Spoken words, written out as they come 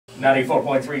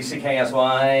94.3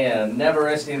 CKSY and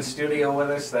Neverest in studio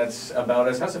with us. That's About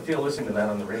Us. How's it feel listening to that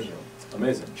on the radio?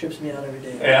 Amazing. Trips me out every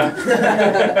day. Yeah.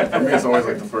 For me, it's always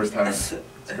like the first time. It's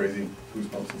crazy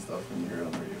goosebumps and stuff when you hear it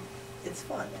on the radio. It's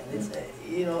fun, man. It's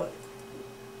you know,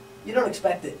 you don't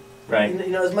expect it. Right.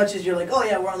 You know, as much as you're like, oh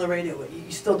yeah, we're on the radio, but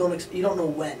you still don't. You don't know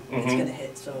when it's gonna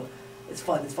hit. So it's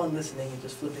fun. It's fun listening and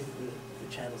just flipping through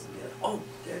the channels and be like, oh,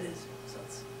 there it is. So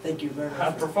thank you very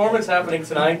much. Performance happening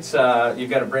tonight. You've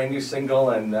got a brand new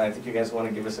single, and I think you guys want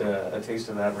to give us a taste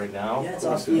of that right now. Yeah,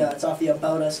 it's off the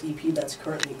About Us EP that's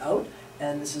currently out,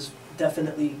 and this is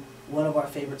definitely one of our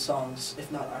favorite songs,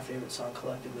 if not our favorite song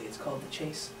collectively. It's called The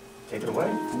Chase. Take it away.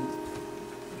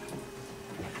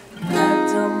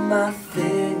 Packed on my face.